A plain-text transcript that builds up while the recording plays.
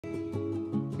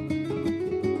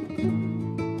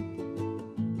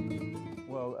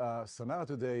Sanara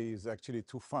today is actually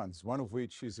two funds, one of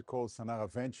which is called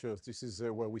Sanara Ventures. This is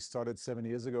where we started 7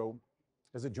 years ago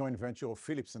as a joint venture of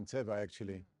Philips and Teva,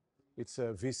 actually. It's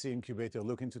a VC incubator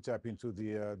looking to tap into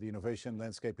the innovation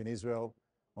landscape in Israel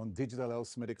on digital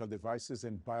health medical devices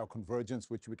and bioconvergence,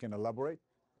 which we can elaborate.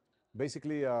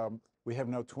 Basically, we have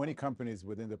now 20 companies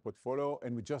within the portfolio,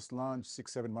 and we just launched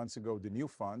 6-7 months ago the new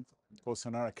fund called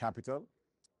Sanara Capital,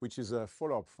 which is a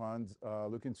follow-up fund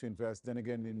looking to invest, then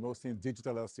again, mostly in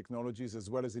digital health technologies as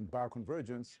well as in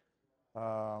bioconvergence,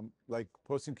 like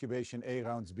post-incubation A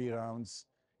rounds, B rounds,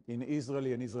 in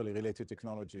Israeli and Israeli-related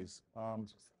technologies.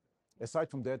 Aside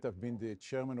from that, I've been the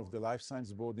chairman of the Life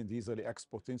Science Board in the Israeli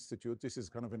Export Institute. This is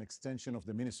kind of an extension of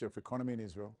the Ministry of Economy in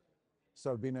Israel.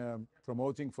 So I've been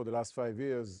promoting for the last 5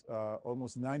 years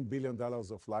almost $9 billion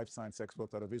of life science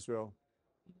export out of Israel.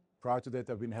 Prior to that,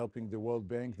 I've been helping the World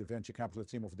Bank, the venture capital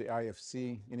team of the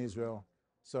IFC in Israel.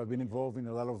 So I've been involved in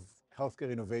a lot of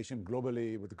healthcare innovation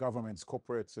globally with governments,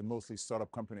 corporates, and mostly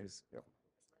startup companies. Yep.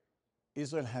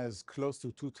 Israel has close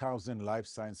to 2,000 life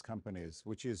science companies,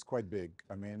 which is quite big.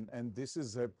 I mean, and this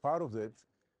is a part of it.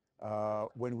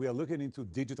 When we are looking into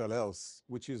digital health,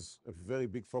 which is a very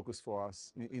big focus for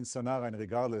us in Sanara and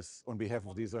regardless on behalf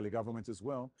of the Israeli government as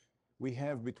well, we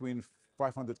have between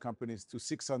 500 companies to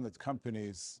 600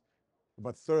 companies,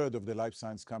 about a third of the life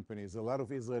science companies. A lot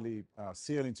of Israeli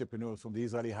serial entrepreneurs from the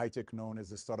Israeli high-tech known as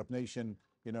the startup nation,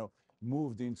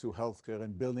 moved into healthcare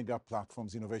and building up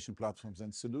platforms, innovation platforms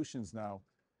and solutions now,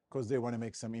 because they want to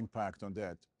make some impact on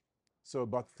that. So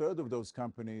about a third of those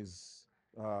companies,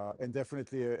 and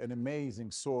definitely an amazing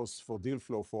source for deal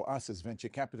flow for us as venture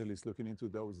capitalists looking into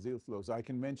those deal flows. I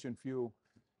can mention a few,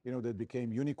 that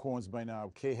became unicorns by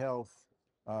now. K-Health,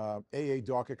 AA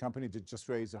Doc, a company that just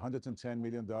raised $110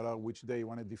 million, which they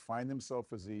want to define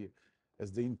themselves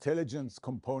as the intelligence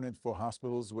component for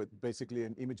hospitals with basically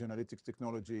an image analytics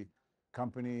technology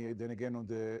company. Then again, on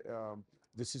the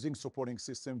decision supporting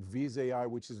system, Viz AI,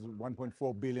 which is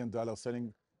 $1.4 billion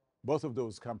selling. Both of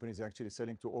those companies actually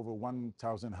selling to over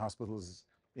 1,000 hospitals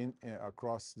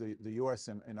across the US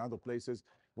and other places.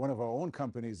 One of our own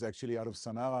companies actually out of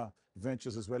Sanara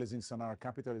Ventures as well as in Sanara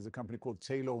Capital is a company called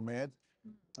TaylorMed,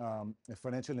 a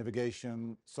financial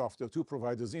navigation software to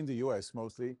providers in the US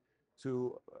mostly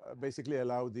to basically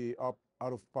allow the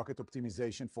out-of-pocket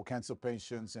optimization for cancer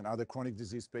patients and other chronic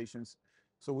disease patients.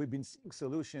 So we've been seeing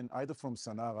solution either from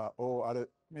Sanara or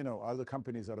other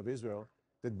companies out of Israel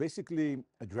that basically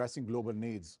addressing global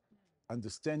needs,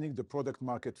 understanding the product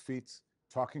market fit,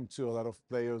 talking to a lot of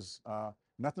players,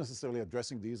 not necessarily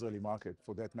addressing the Israeli market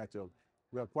for that matter.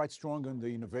 We are quite strong on the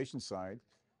innovation side,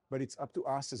 but it's up to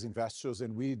us as investors,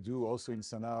 and we do also in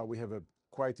Sanara, we have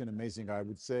quite an amazing, I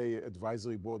would say,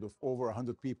 advisory board of over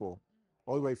 100 people,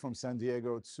 all the way from San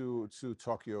Diego to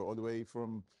Tokyo, all the way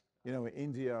from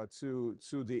India to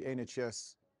the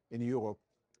NHS in Europe.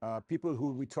 People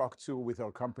who we talk to with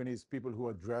our companies, people who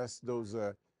address those,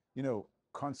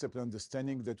 concept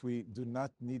understanding that we do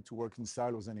not need to work in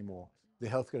silos anymore. The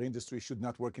healthcare industry should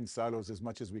not work in silos as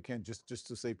much as we can, just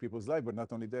to save people's lives, but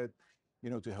not only that,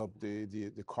 to help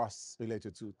the costs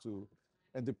related to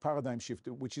and the paradigm shift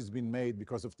which has been made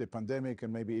because of the pandemic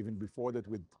and maybe even before that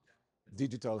with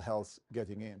digital health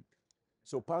getting in.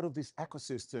 So part of this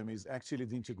ecosystem is actually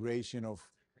the integration of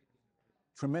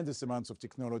tremendous amounts of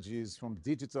technologies from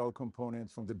digital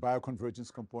component, from the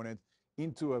bioconvergence component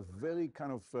into a very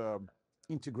kind of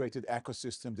integrated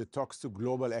ecosystem that talks to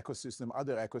global ecosystem,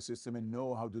 other ecosystem, and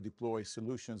know how to deploy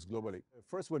solutions globally.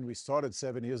 First, when we started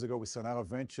 7 years ago with Sanara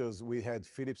Ventures, we had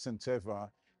Philips and Teva,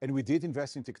 and we did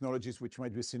invest in technologies which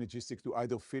might be synergistic to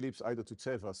either Philips, either to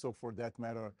Teva. So for that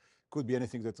matter, could be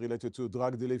anything that's related to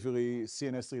drug delivery,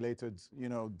 CNS-related,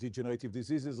 degenerative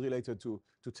diseases related to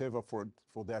Teva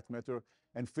for that matter.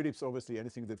 And Philips, obviously,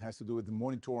 anything that has to do with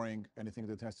monitoring, anything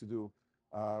that has to do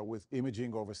with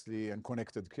imaging, obviously, and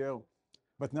connected care.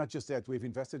 But not just that, we've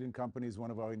invested in companies.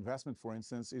 One of our investment, for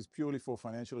instance, is purely for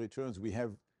financial returns. We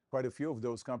have quite a few of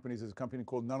those companies. There's a company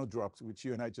called NanoDrops, which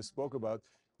you and I just spoke about.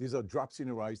 These are drops in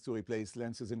your eyes to replace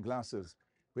lenses and glasses.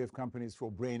 We have companies for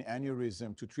brain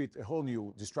aneurysm to treat a whole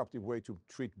new disruptive way to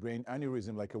treat brain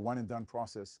aneurysm, like a one and done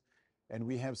process. And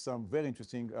we have some very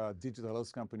interesting digital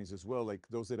health companies as well, like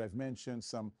those that I've mentioned,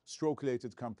 some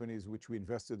stroke-related companies, which we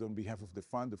invested on behalf of the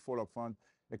fund, the follow-up fund,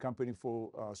 a company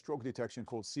for stroke detection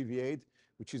called CV8,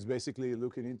 which is basically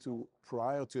looking into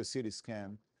prior to a CT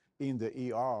scan in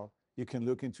the ER. You can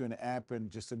look into an app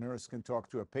and just a nurse can talk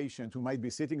to a patient who might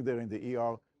be sitting there in the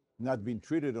ER, not being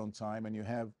treated on time, and you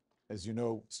have, as you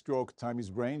know, stroke, time is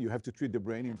brain. You have to treat the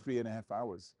brain in 3.5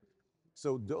 hours.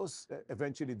 So those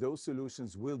eventually those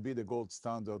solutions will be the gold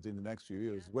standard in the next few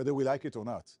years, whether we like it or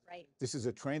not. Right. This is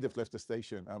a train that left the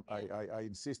station. I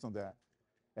insist on that.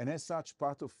 And as such,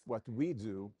 part of what we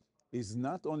do is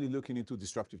not only looking into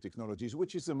disruptive technologies,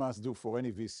 which is a must do for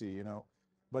any VC,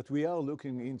 but we are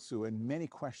looking into and many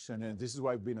questions, and this is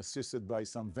why I've been assisted by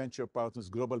some venture partners,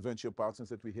 global venture partners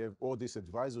that we have, or this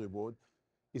advisory board,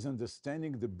 is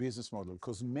understanding the business model.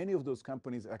 Because many of those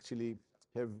companies actually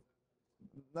have,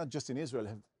 not just in Israel,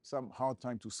 have some hard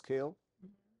time to scale.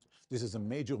 This is a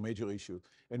major, major issue.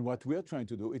 And what we're trying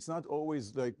to do, it's not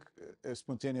always like a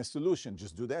spontaneous solution.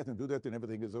 Just do that and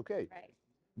everything is okay. Right.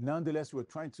 Nonetheless, we're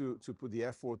trying to put the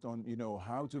effort on,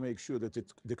 how to make sure that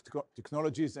the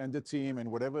technologies and the team and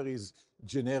whatever is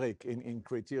generic in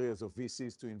criteria of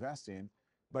VCs to invest in.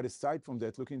 But aside from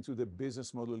that, look into the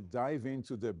business model, dive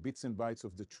into the bits and bytes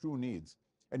of the true needs.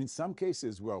 And in some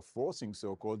cases, we are forcing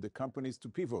so-called the companies to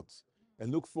pivot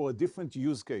and look for a different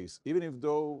use case. Even if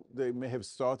though they may have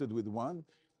started with one,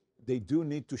 they do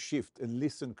need to shift and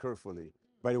listen carefully.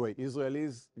 By the way,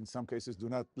 Israelis, in some cases, do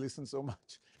not listen so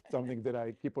much, something that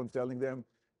I keep on telling them.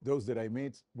 Those that I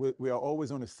meet, we are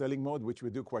always on a selling mode, which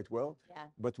we do quite well,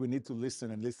 but we need to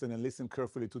listen and listen and listen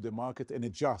carefully to the market and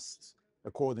adjust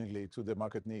accordingly to the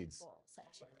market needs.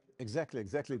 Exactly,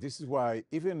 exactly. This is why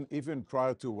even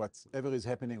prior to whatever is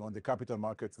happening on the capital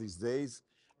markets these days,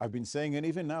 I've been saying, and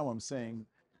even now I'm saying,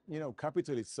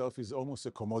 capital itself is almost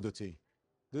a commodity.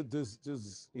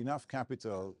 There's enough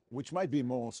capital, which might be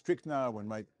more strict now,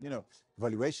 and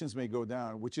valuations may go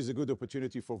down, which is a good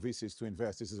opportunity for VCs to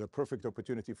invest. This is a perfect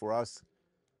opportunity for us.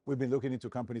 We've been looking into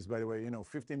companies, by the way,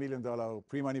 $50 million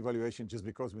pre-money valuation just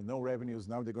because with no revenues,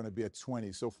 now they're going to be at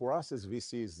 20. So for us as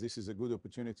VCs, this is a good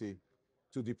opportunity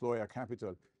to deploy our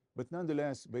capital. But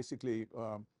nonetheless, basically,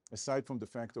 aside from the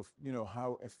fact of,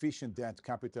 how efficient that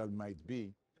capital might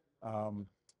be,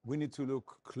 we need to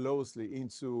look closely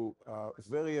into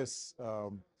various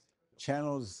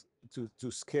channels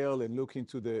to scale and look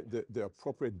into the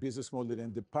appropriate business model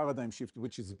and the paradigm shift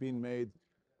which is being made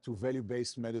to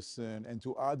value-based medicine and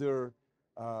to other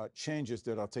changes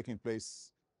that are taking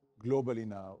place globally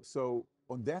now. So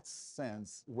on that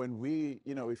sense, when we,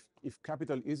 if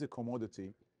capital is a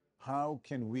commodity, how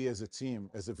can we as a team,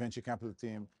 as a venture capital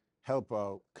team, help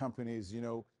our companies,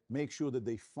 make sure that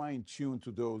they fine-tune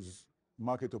to those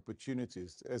market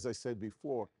opportunities? As I said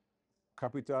before,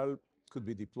 capital could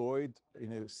be deployed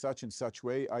in a such and such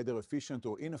way, either efficient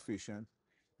or inefficient,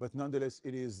 but nonetheless,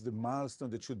 it is the milestone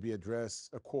that should be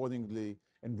addressed accordingly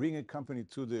and bring a company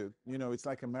to the, it's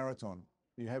like a marathon.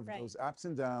 You have those ups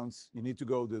and downs. You need to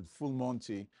go the full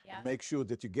Monty, make sure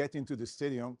that you get into the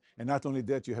stadium. And not only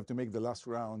that, you have to make the last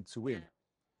round to win.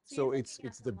 So it's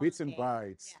the bits and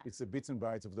bytes. It's the bits and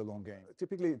bytes of the long game.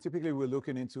 Typically we're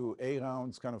looking into A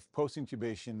rounds, kind of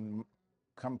post-incubation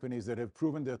companies that have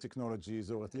proven their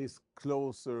technologies or at least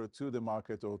closer to the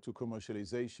market or to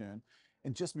commercialization.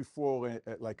 And just before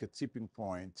like a tipping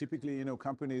point, typically,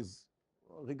 companies,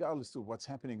 regardless of what's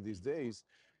happening these days,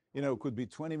 could be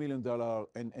 $20 million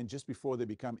and just before they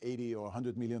become 80 or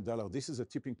 $100 million, this is a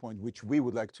tipping point which we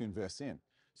would like to invest in.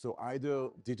 So either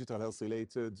digital health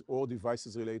related or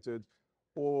devices related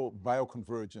or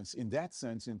bioconvergence. In that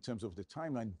sense, in terms of the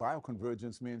timeline,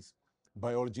 bioconvergence means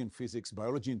biology and physics,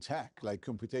 biology and tech, like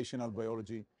computational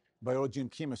biology, biology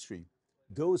and chemistry.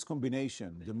 Those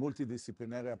combination, the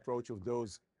multidisciplinary approach of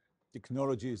those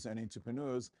technologies and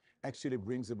entrepreneurs actually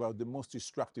brings about the most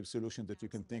disruptive solution that you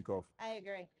can think of. I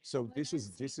agree. So this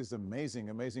is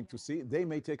amazing to see. They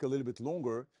may take a little bit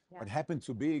longer, but happen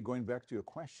to be, going back to your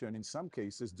question, in some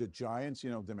cases, the giants, the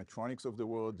Medtronics of the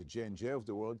world, the J&J of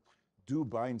the world, do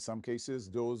buy, in some cases,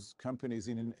 those companies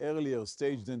in an earlier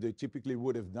stage than they typically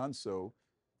would have done so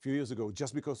a few years ago,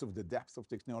 just because of the depth of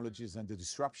technologies and the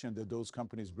disruption that those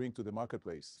companies bring to the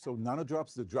marketplace. So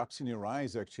nanodrops, the drops in your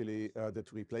eyes, actually,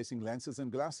 that replacing lenses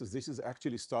and glasses, this is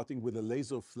actually starting with a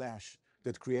laser flash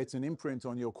that creates an imprint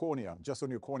on your cornea, just on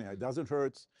your cornea. It doesn't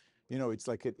hurt. It's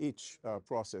like an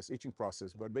itching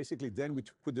process. But basically then we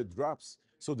put the drops.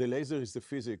 So the laser is the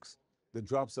physics. The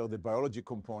drops are the biology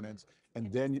components.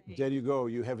 And then there you go.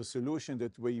 You have a solution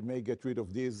that where you may get rid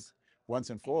of these once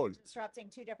and for all. Disrupting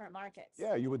two different markets.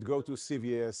 Yeah, you would go to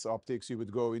CVS Optics, you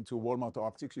would go into Walmart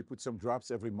Optics, you put some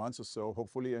drops every month or so,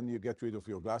 hopefully, and you get rid of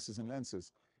your glasses and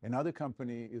lenses. Another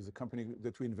company is a company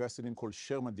that we invested in called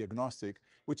Sherman Diagnostic,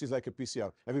 which is like a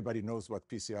PCR. Everybody knows what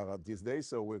PCR are these days,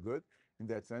 so we're good. In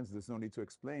that sense, there's no need to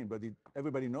explain, but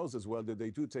everybody knows as well that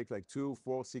they do take like 2,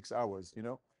 4, 6 hours,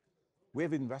 We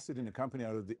have invested in a company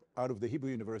out of the Hebrew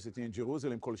University in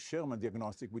Jerusalem called Sherman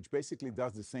Diagnostic, which basically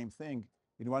does the same thing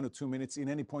in 1 or 2 minutes in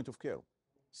any point of care.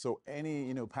 So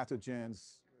any,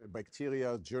 pathogens,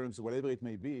 bacteria, germs, whatever it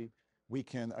may be, we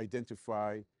can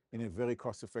identify in a very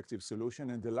cost-effective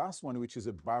solution. And the last one, which is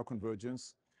a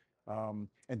bioconvergence,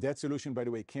 and that solution, by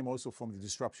the way, came also from the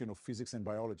disruption of physics and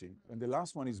biology. And the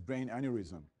last one is brain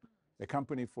aneurysm. A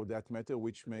company, for that matter,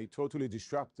 which may totally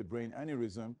disrupt the brain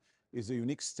aneurysm, is a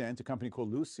unique stent, a company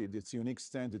called Lucid. It's a unique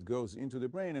stent that goes into the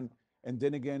brain, and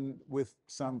then again, with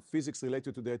some physics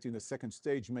related to that in the second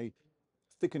stage, may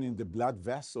thickening the blood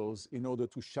vessels in order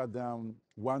to shut down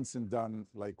once and done,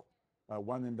 like a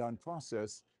one and done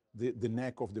process, the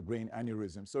neck of the brain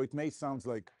aneurysm. So it may sound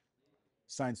like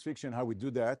science fiction how we do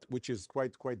that, which is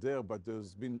quite there, but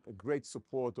there's been a great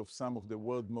support of some of the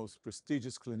world's most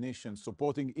prestigious clinicians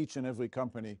supporting each and every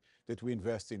company that we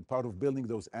invest in. Part of building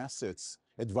those assets,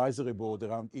 advisory board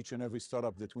around each and every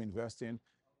startup that we invest in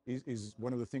is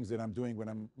one of the things that I'm doing when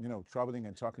I'm traveling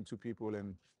and talking to people.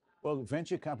 And well,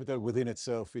 venture capital within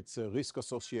itself, it's a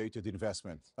risk-associated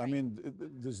investment. I mean,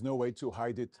 there's no way to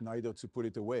hide it, neither to put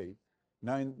it away.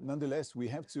 Nonetheless, we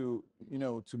have to,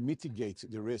 to mitigate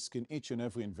the risk in each and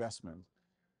every investment.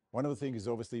 One of the things is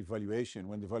obviously valuation.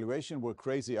 When the valuation were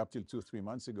crazy up till 2-3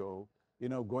 months ago,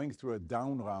 going through a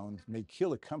down round may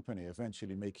kill a company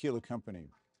eventually, may kill a company.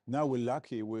 Now we're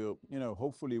lucky,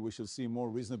 hopefully we shall see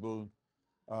more reasonable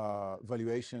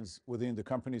valuations within the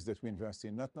companies that we invest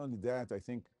in. Not only that, I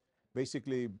think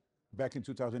basically back in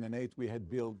 2008, we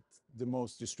had built the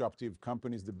most disruptive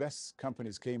companies. The best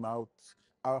companies came out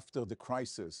after the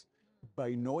crisis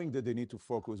by knowing that they need to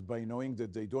focus, by knowing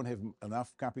that they don't have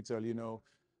enough capital,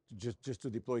 just to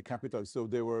deploy capital. So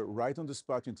they were right on the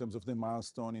spot in terms of the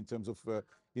milestone, in terms of,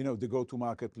 the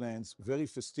go-to-market plans, very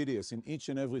fastidious in each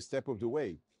and every step of the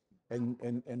way.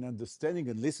 And understanding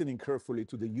and listening carefully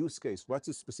to the use case. What's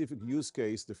a specific use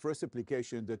case, the first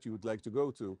application that you would like to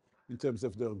go to in terms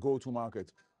of the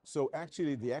go-to-market? So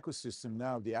actually the ecosystem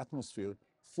now, the atmosphere,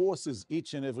 forces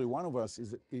each and every one of us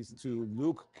is to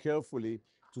look carefully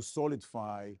to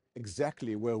solidify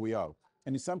exactly where we are.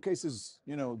 And in some cases,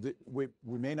 we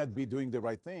may not be doing the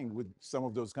right thing with some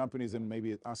of those companies and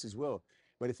maybe us as well.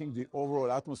 But I think the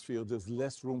overall atmosphere, there's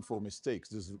less room for mistakes.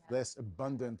 There's less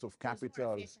abundance of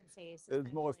capital.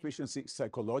 There's more efficiency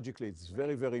psychologically. It's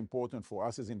very, very important for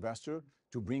us as investors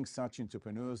to bring such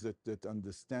entrepreneurs that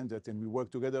understand that, and we work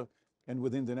together. And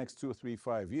within the next 2, 3,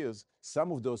 5 years,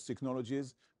 some of those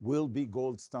technologies will be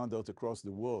gold standard across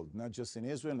the world, not just in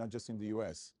Israel, not just in the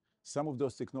US. Some of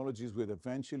those technologies will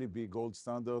eventually be gold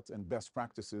standard and best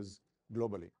practices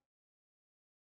globally.